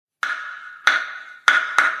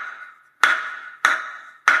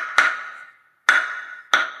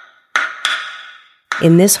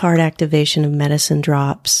In this heart activation of medicine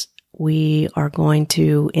drops, we are going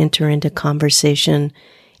to enter into conversation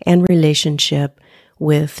and relationship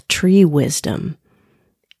with tree wisdom.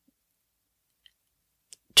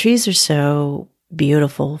 Trees are so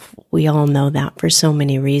beautiful. We all know that for so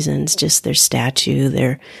many reasons, just their statue,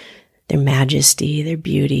 their majesty, their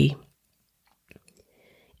beauty.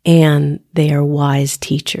 And they are wise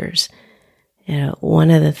teachers. One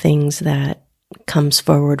of the things that comes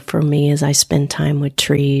forward for me as I spend time with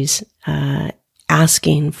trees,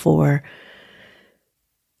 asking for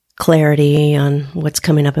clarity on what's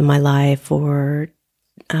coming up in my life or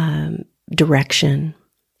direction,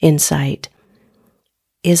 insight,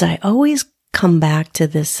 is I always come back to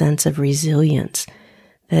this sense of resilience,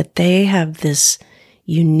 that they have this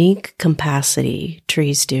unique capacity,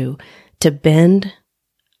 trees do, to bend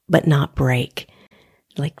but not break.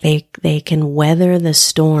 Like they can weather the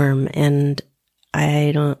storm. And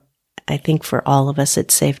I think for all of us,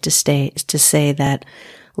 it's safe to say that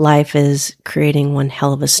life is creating one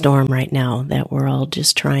hell of a storm right now that we're all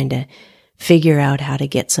just trying to figure out how to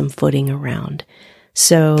get some footing around.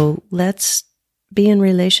 So let's be in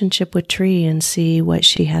relationship with Tree and see what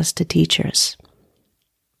she has to teach us.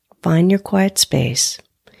 Find your quiet space.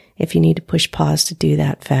 If you need to push pause to do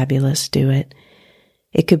that, fabulous, do it.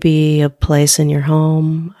 It could be a place in your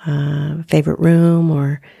home, favorite room,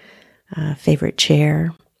 or favorite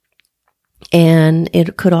chair. And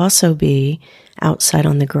it could also be outside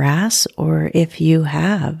on the grass, or if you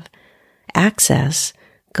have access,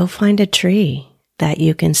 go find a tree that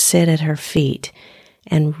you can sit at her feet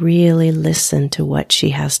and really listen to what she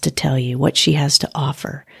has to tell you, what she has to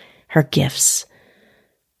offer, her gifts.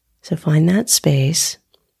 So find that space.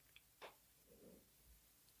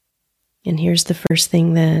 And here's the first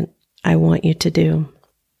thing that I want you to do.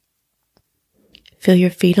 Feel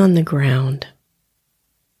your feet on the ground.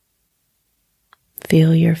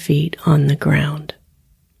 Feel your feet on the ground.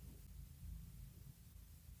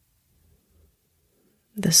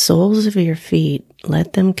 The soles of your feet,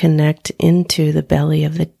 let them connect into the belly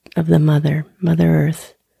of the Mother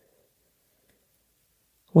Earth.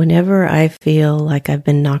 Whenever I feel like I've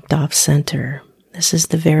been knocked off center, this is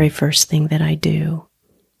the very first thing that I do,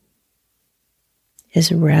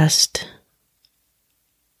 is rest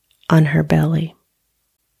on her belly.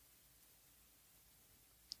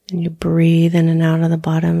 And you breathe in and out of the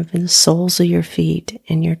bottom of the soles of your feet,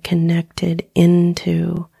 and you're connected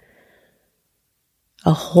into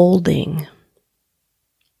a holding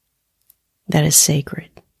that is sacred.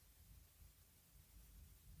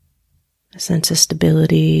 A sense of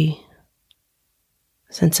stability,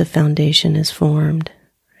 a sense of foundation is formed.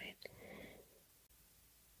 Right?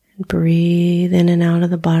 And breathe in and out of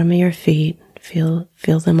the bottom of your feet. Feel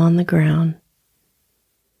them on the ground.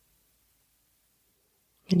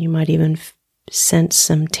 And you might even sense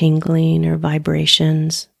some tingling or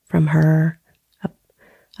vibrations from her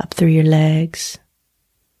up through your legs.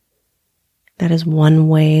 That is one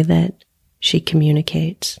way that she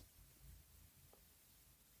communicates.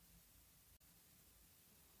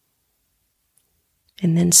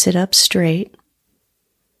 And then sit up straight,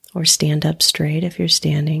 or stand up straight if you're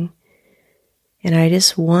standing. And I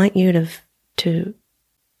just want you to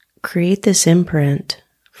create this imprint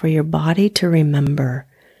for your body to remember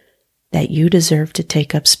that you deserve to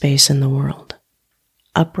take up space in the world.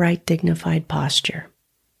 Upright, dignified posture.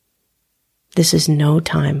 This is no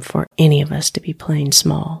time for any of us to be playing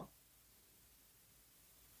small.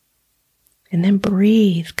 And then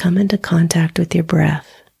breathe, come into contact with your breath.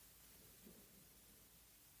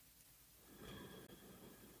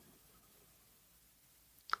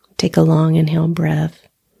 Take a long inhale breath.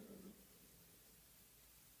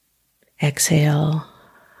 Exhale.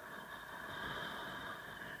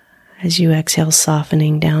 As you exhale,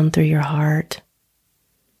 softening down through your heart,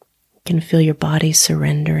 you can feel your body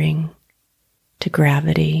surrendering to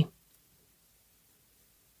gravity.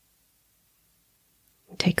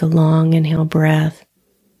 Take a long inhale breath.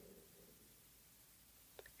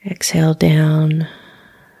 Exhale down.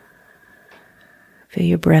 Feel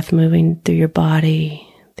your breath moving through your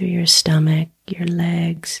body, through your stomach, your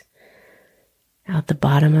legs, out the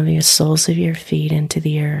bottom of your soles of your feet into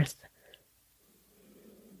the earth.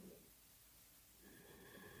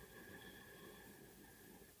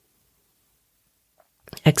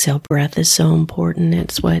 Exhale breath is so important.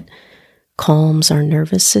 It's what calms our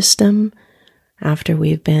nervous system after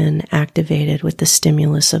we've been activated with the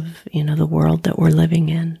stimulus of, the world that we're living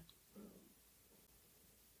in.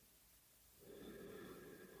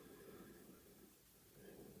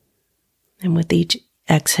 And with each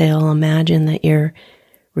exhale, imagine that you're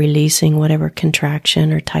releasing whatever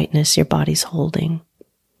contraction or tightness your body's holding.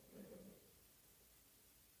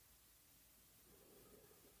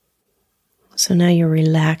 So now you're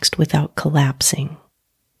relaxed without collapsing.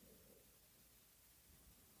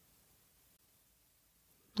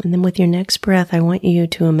 And then with your next breath, I want you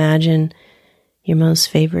to imagine your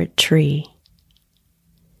most favorite tree.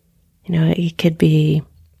 You know, it could be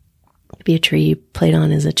a tree you played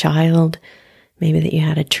on as a child, maybe that you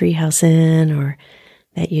had a tree house in, or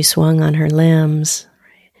that you swung on her limbs.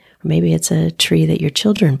 Or maybe it's a tree that your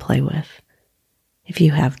children play with, if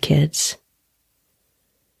you have kids.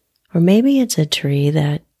 Or maybe it's a tree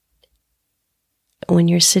that when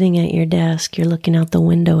you're sitting at your desk, you're looking out the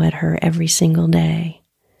window at her every single day.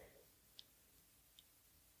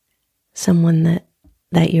 Someone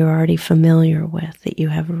that you're already familiar with, that you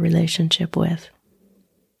have a relationship with.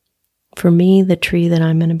 For me, the tree that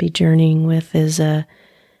I'm going to be journeying with is a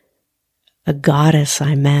goddess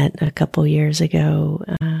I met a couple years ago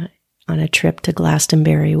on a trip to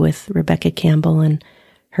Glastonbury with Rebecca Campbell and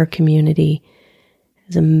her community.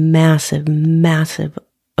 It's a massive, massive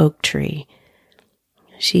oak tree.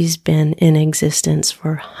 She's been in existence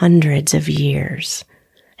for hundreds of years.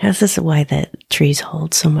 This is why the trees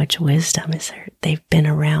hold so much wisdom, is they've been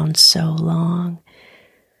around so long.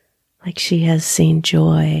 Like she has seen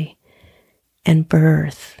joy and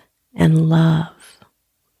birth and love.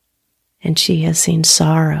 And she has seen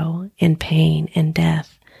sorrow and pain and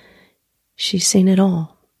death. She's seen it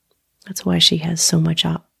all. That's why she has so much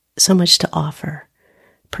to offer.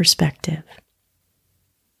 Perspective.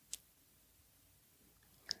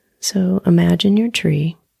 So imagine your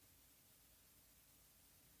tree.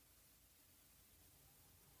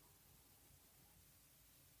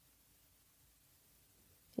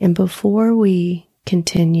 And before we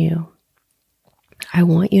continue, I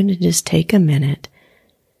want you to just take a minute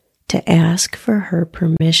to ask for her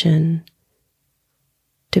permission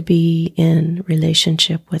to be in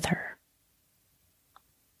relationship with her.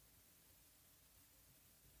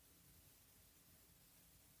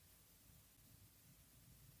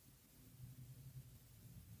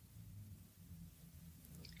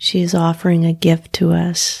 She is offering a gift to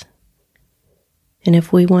us. And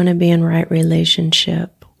if we want to be in right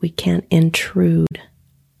relationship, we can't intrude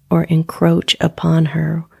or encroach upon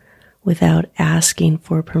her without asking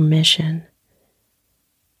for permission.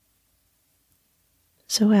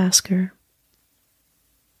 So ask her.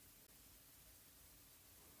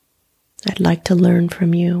 I'd like to learn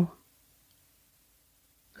from you.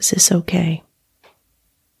 Is this okay?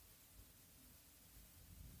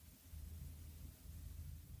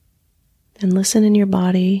 And listen in your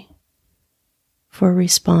body for a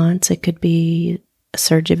response. It could be a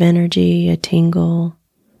surge of energy, a tingle.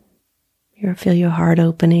 You feel your heart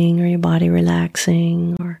opening or your body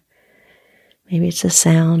relaxing, or maybe it's a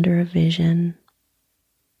sound or a vision.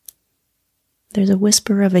 There's a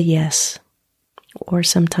whisper of a yes, or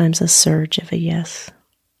sometimes a surge of a yes.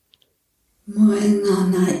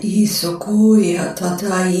 Moenana isokuya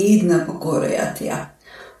tataina bukoreatia.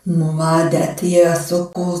 Mumadatia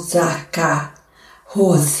sokuzaka.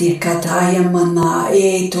 Hosi kataya mana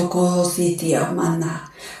e tokositia mana.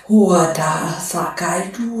 Huata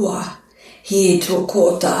sakaidua. He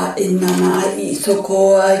tokota inana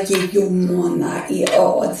isokoa yumona I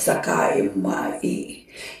o sakai mai.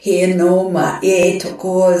 He no ma e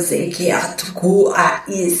tokoze ki atuku a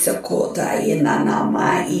isokota inana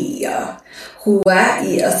mai. Hua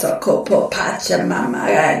I asoko pacha mama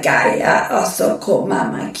gaya asoko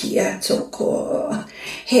mama kia toko.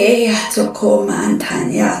 He atoko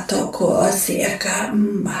mantanya toko seka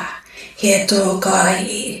mba. He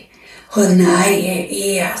tokai. Honaye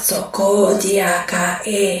ia soko diaka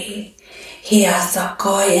e. Hia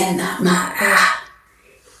soko ena maa.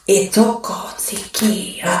 E toko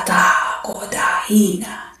tsiki ata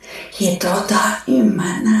kodahina. He tota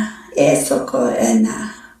imana. E soko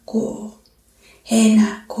ena ko.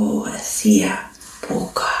 Hena ko asia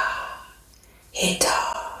puka.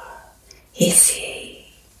 Heta. Hisi.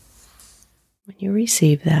 When you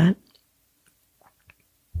receive that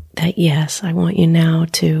yes, I want you now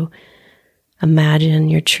to imagine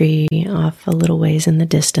your tree off a little ways in the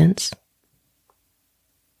distance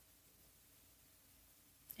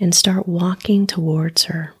and start walking towards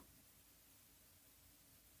her.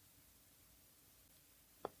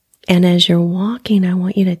 And as you're walking, I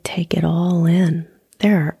want you to take it all in.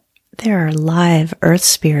 There are live earth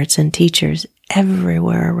spirits and teachers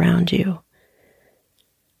everywhere around you.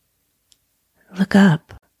 Look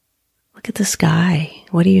up. Look at the sky.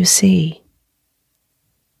 What do you see?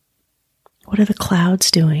 What are the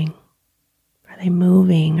clouds doing? Are they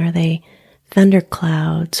moving? Are they thunder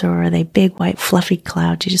clouds? Or are they big white fluffy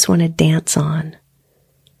clouds you just want to dance on?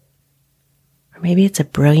 Or maybe it's a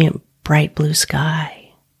brilliant bright blue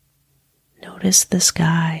sky. Notice the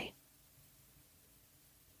sky.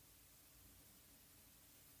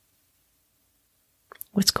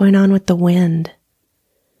 What's going on with the wind?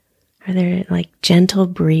 Are there like gentle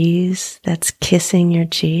breeze that's kissing your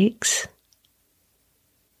cheeks?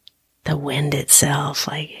 The wind itself,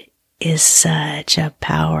 like, is such a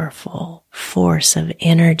powerful force of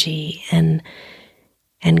energy and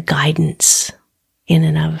guidance in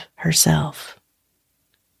and of herself.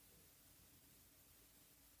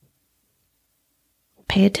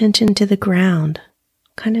 Pay attention to the ground.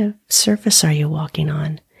 What kind of surface are you walking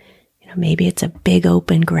on? Maybe it's a big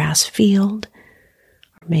open grass field,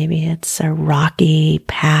 or maybe it's a rocky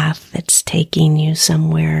path that's taking you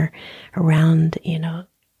somewhere around,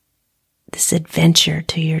 this adventure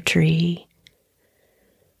to your tree.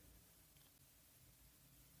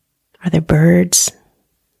 Are there birds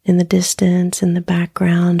in the distance, in the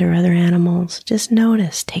background, or other animals? Just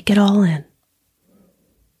notice, take it all in.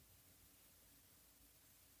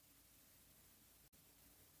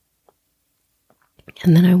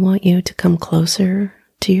 And then I want you to come closer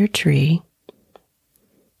to your tree.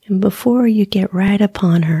 And before you get right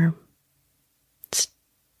upon her,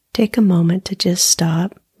 take a moment to just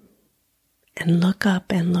stop and look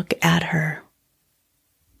up and look at her.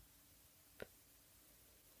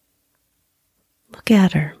 Look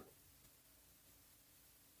at her.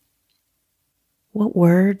 What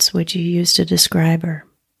words would you use to describe her?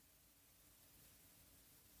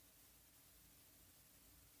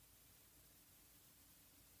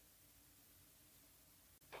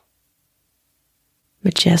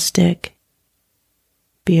 Majestic,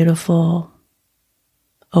 beautiful,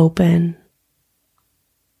 open,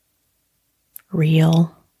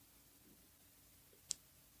 real.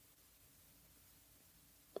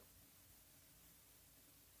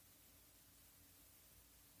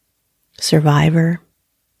 Survivor,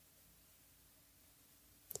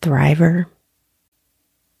 thriver.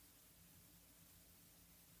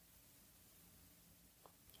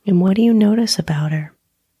 And what do you notice about her?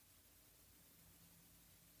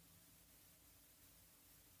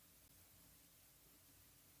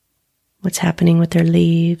 What's happening with her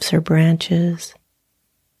leaves, her branches?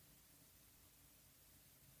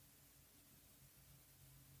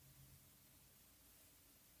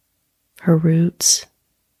 Her roots?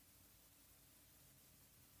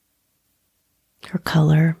 Her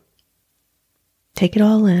color? Take it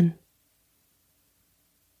all in.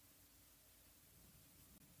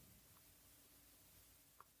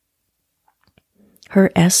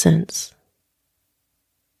 Her essence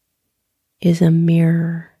is a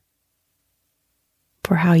mirror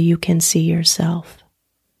for how you can see yourself.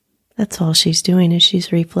 That's all she's doing, is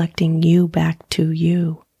she's reflecting you back to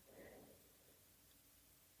you.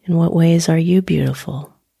 In what ways are you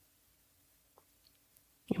beautiful?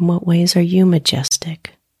 In what ways are you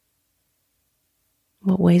majestic?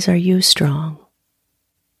 In what ways are you strong?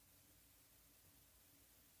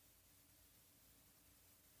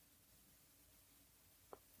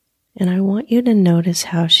 And I want you to notice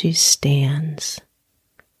how she stands.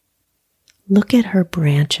 Look at her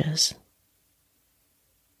branches.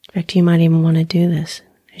 In fact, you might even want to do this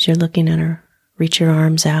as you're looking at her. Reach your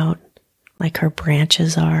arms out like her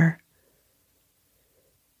branches are.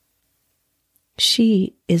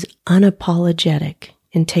 She is unapologetic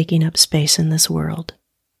in taking up space in this world,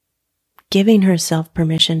 giving herself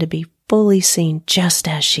permission to be fully seen just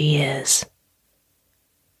as she is.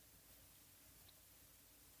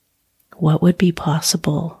 What would be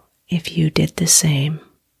possible if you did the same?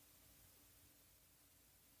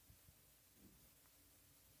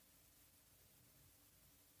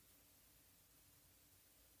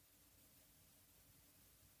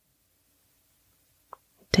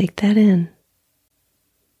 Take that in.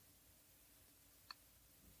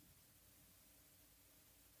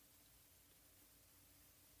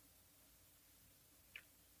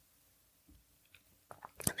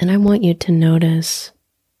 And I want you to notice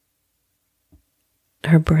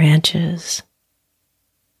her branches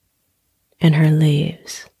and her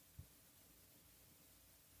leaves.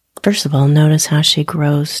 First of all, notice how she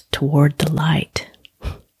grows toward the light,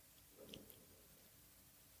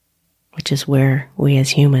 which is where we as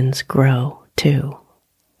humans grow too,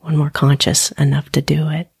 when we're conscious enough to do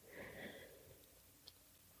it.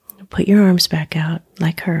 Put your arms back out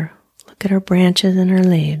like her. Look at her branches and her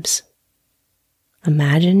leaves.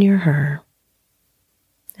 Imagine you're her.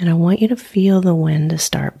 And I want you to feel the wind to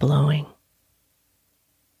start blowing.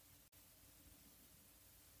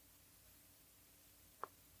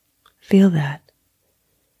 Feel that.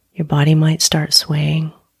 Your body might start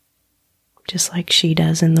swaying, just like she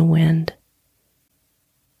does in the wind.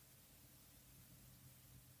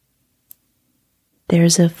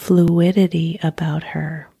 There's a fluidity about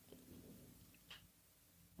her.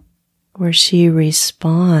 where she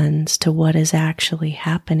responds to what is actually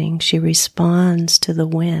happening. She responds to the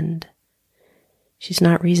wind. She's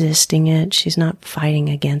not resisting it. She's not fighting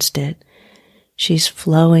against it. She's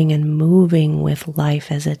flowing and moving with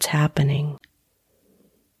life as it's happening.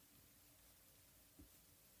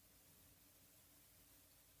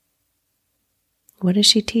 What is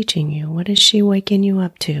she teaching you? What is she waking you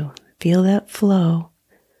up to? Feel that flow,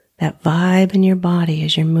 that vibe in your body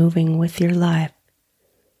as you're moving with your life.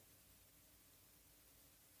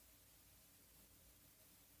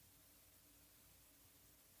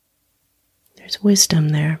 There's wisdom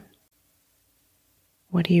there.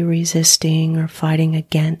 What are you resisting or fighting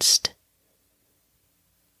against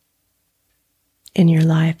in your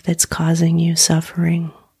life that's causing you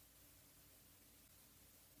suffering?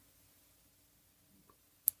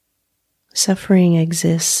 Suffering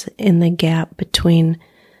exists in the gap between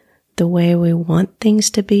the way we want things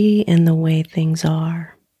to be and the way things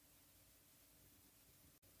are.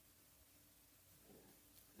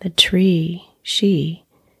 The tree, she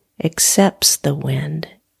accepts the wind,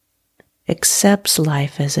 accepts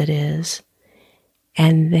life as it is,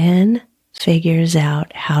 and then figures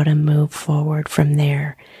out how to move forward from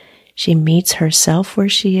there. She meets herself where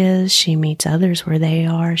she is, she meets others where they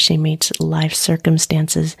are, she meets life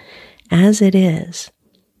circumstances as it is.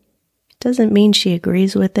 Doesn't mean she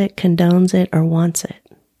agrees with it, condones it, or wants it,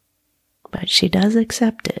 but she does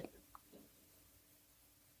accept it.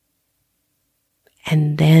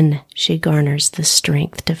 And then she garners the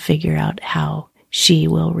strength to figure out how she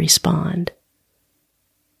will respond.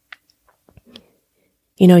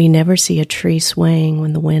 You know, you never see a tree swaying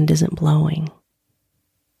when the wind isn't blowing.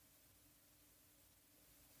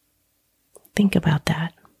 Think about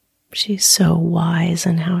that. She's so wise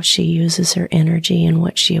in how she uses her energy and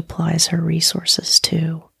what she applies her resources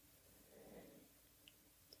to.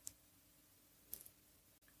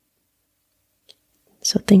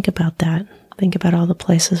 So think about that. Think about all the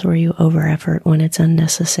places where you over-effort when it's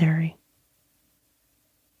unnecessary.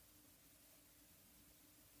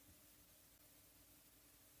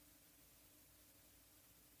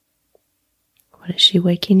 What is she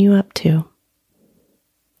waking you up to?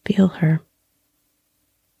 Feel her.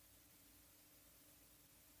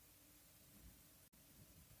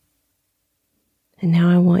 And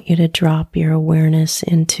now I want you to drop your awareness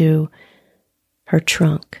into her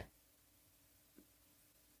trunk.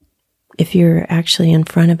 If you're actually in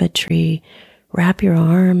front of a tree, wrap your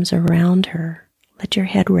arms around her. Let your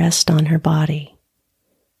head rest on her body.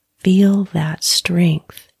 Feel that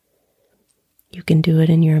strength. You can do it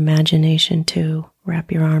in your imagination too.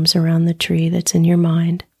 Wrap your arms around the tree that's in your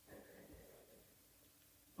mind.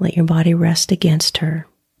 Let your body rest against her.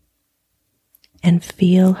 And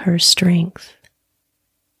feel her strength.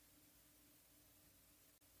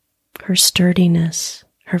 Her sturdiness,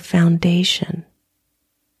 her foundation.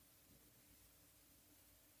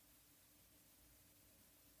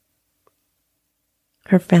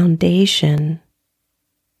 Her foundation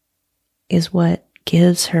is what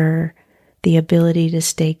gives her the ability to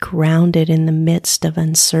stay grounded in the midst of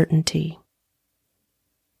uncertainty.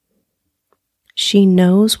 She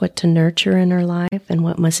knows what to nurture in her life and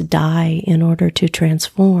what must die in order to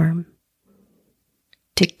transform,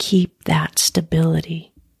 to keep that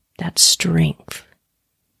stability, that strength,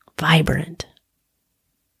 vibrant.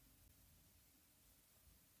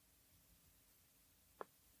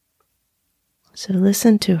 So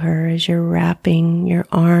listen to her as you're wrapping your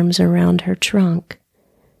arms around her trunk.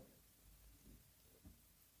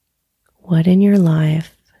 What in your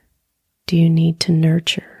life do you need to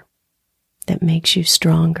nurture that makes you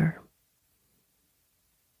stronger?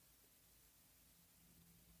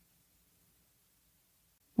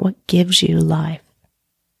 What gives you life?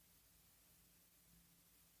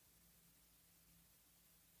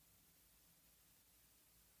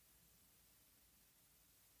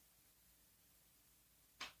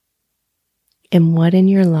 And what in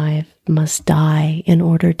your life must die in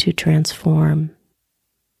order to transform,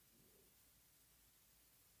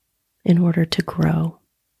 in order to grow?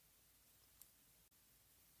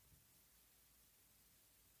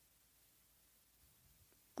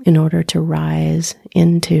 In order to rise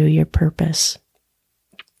into your purpose?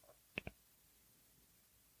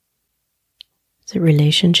 Is it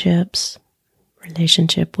relationships?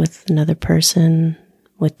 Relationship with another person,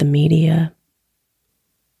 with the media,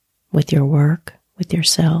 with your work, with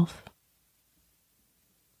yourself?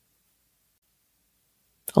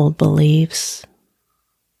 Old beliefs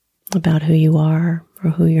about who you are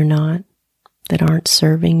or who you're not that aren't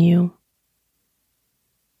serving you?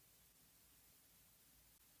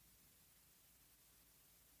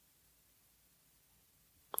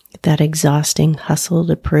 that exhausting hustle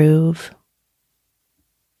to prove.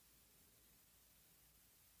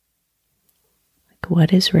 Like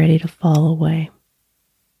what is ready to fall away?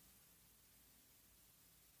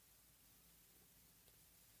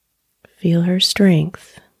 Feel her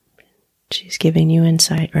strength. She's giving you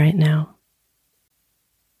insight right now.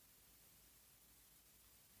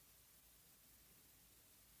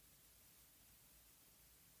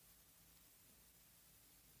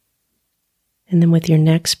 And then with your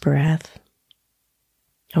next breath,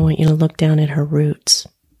 I want you to look down at her roots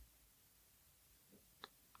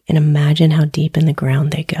and imagine how deep in the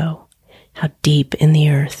ground they go, how deep in the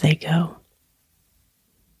earth they go.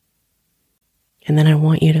 And then I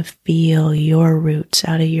want you to feel your roots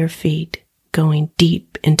out of your feet going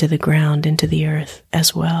deep into the ground, into the earth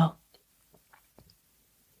as well.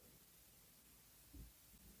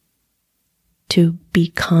 To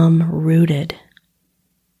become rooted.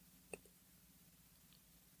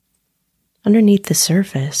 Underneath the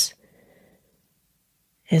surface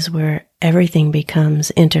is where everything becomes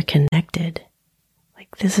interconnected.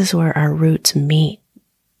 Like this is where our roots meet,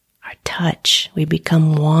 our touch, we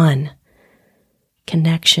become one.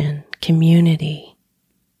 Connection, community.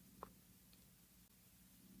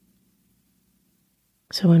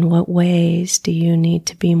 So in what ways do you need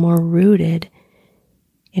to be more rooted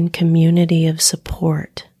in community of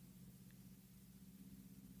support?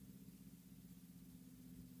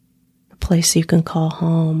 A place you can call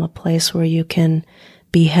home, a place where you can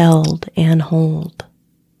be held and hold.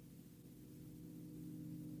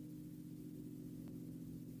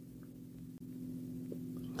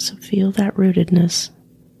 So feel that rootedness.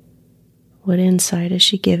 What insight is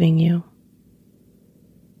she giving you?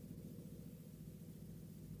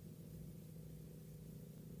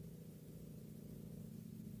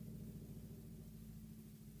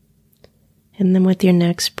 And then with your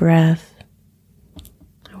next breath,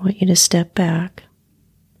 I want you to step back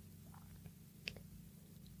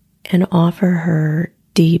and offer her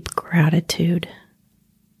deep gratitude.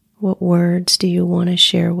 What words do you want to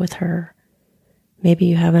share with her? Maybe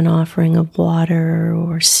you have an offering of water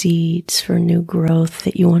or seeds for new growth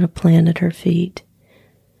that you want to plant at her feet.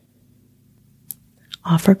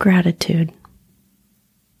 Offer gratitude.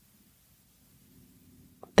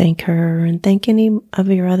 Thank her and thank any of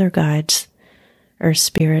your other guides or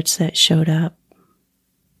spirits that showed up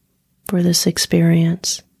for this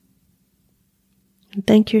experience. And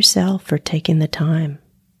thank yourself for taking the time.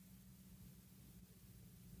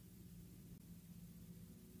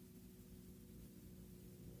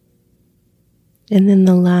 And then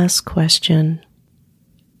the last question,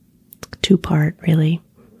 two-part really.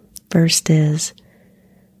 First is,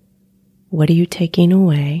 what are you taking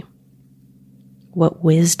away? What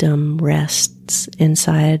wisdom rests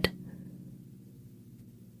inside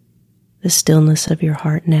the stillness of your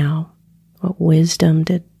heart now? What wisdom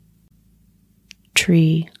did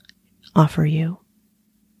tree offer you?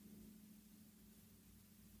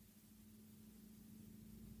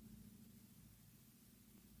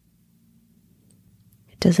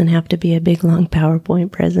 Doesn't have to be a big long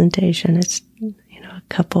PowerPoint presentation. It's, a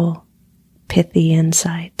couple pithy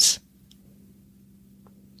insights.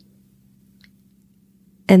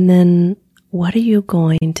 And then what are you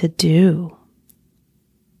going to do?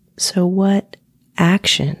 So what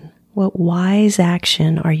wise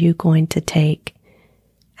action are you going to take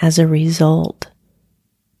as a result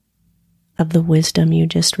of the wisdom you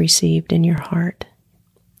just received in your heart,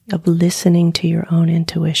 of listening to your own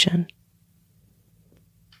intuition?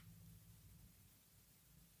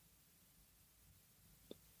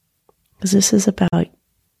 Because this is about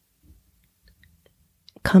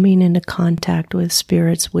coming into contact with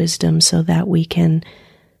Spirit's wisdom so that we can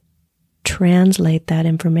translate that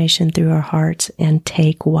information through our hearts and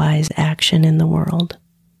take wise action in the world.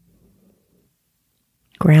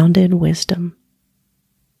 Grounded wisdom.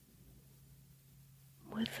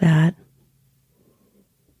 With that,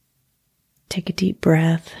 take a deep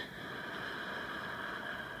breath.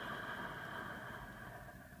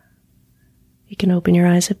 You can open your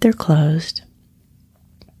eyes if they're closed.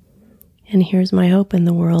 And here's my hope in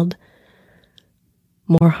the world.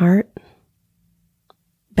 More heart,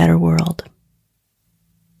 better world.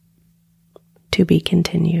 To be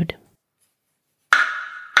continued.